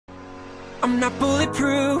I'm not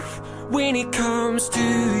bulletproof when it comes to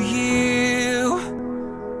you.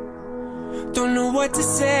 Don't know what to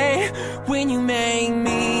say when you make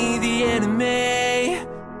me the enemy.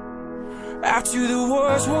 After the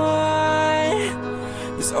war's won,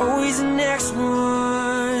 there's always the next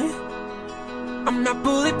one. I'm not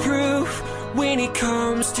bulletproof when it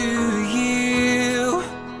comes to you.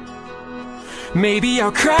 Maybe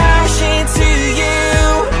I'll crash into you.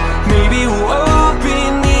 Maybe we'll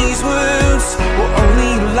open these wounds. We're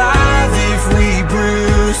only alive if we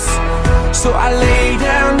bruise. So I lay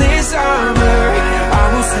down this armor. I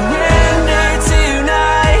will surrender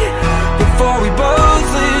tonight before we both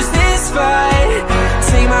lose this fight.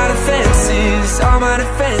 Take my defenses, all my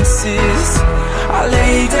defenses. I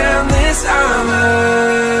lay down this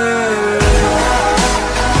armor.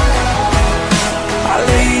 I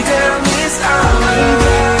lay down this armor.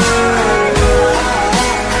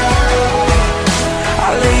 I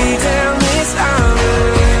lay down this armor.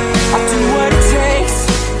 I'll do what it takes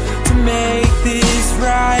to make this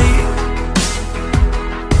right,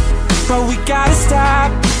 but we gotta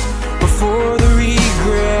stop before the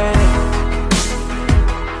regret.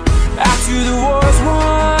 After the war's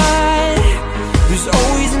won, there's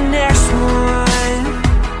always the next one.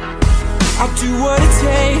 I'll do what it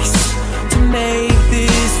takes to make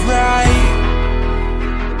this right.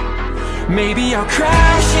 Maybe I'll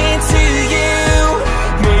crash into you.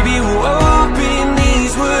 Maybe we'll open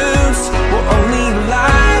these wounds. We're only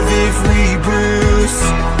alive if we bruise.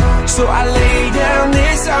 So I lay down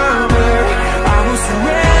this armor. I will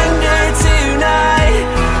surrender tonight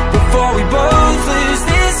before we both lose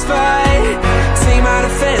this fight. Take my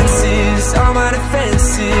defenses, all my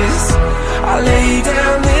defenses. I lay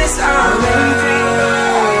down this armor.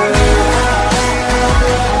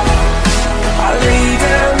 I lay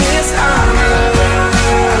down this armor.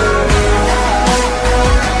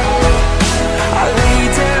 I lay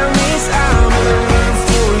down this armor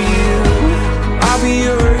for you. I'll be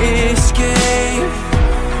your escape.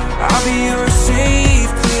 I'll be your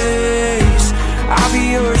safe place. I'll be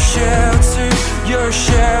your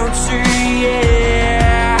shelter,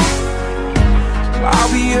 yeah. I'll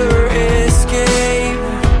be your escape.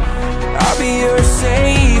 I'll be your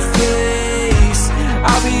safe place.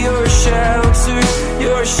 I'll be your shelter,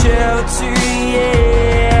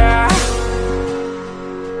 yeah.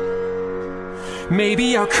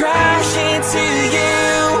 Maybe I'll crash into you.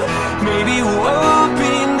 Maybe we'll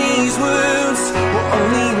open these wounds. We're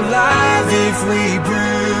only alive if we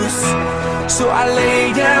bruise. So I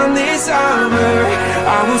lay down this armor.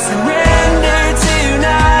 I will surrender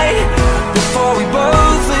tonight before we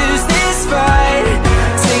both lose this fight.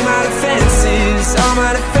 Take my defenses, all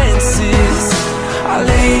my defenses. I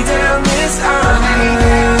lay down this armor.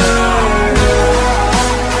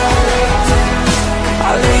 I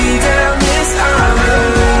lay down this armor.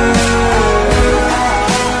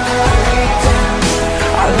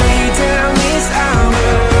 I lay down this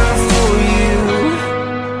armor for you.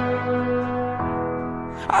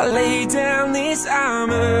 I lay down this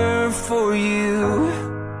armor for you.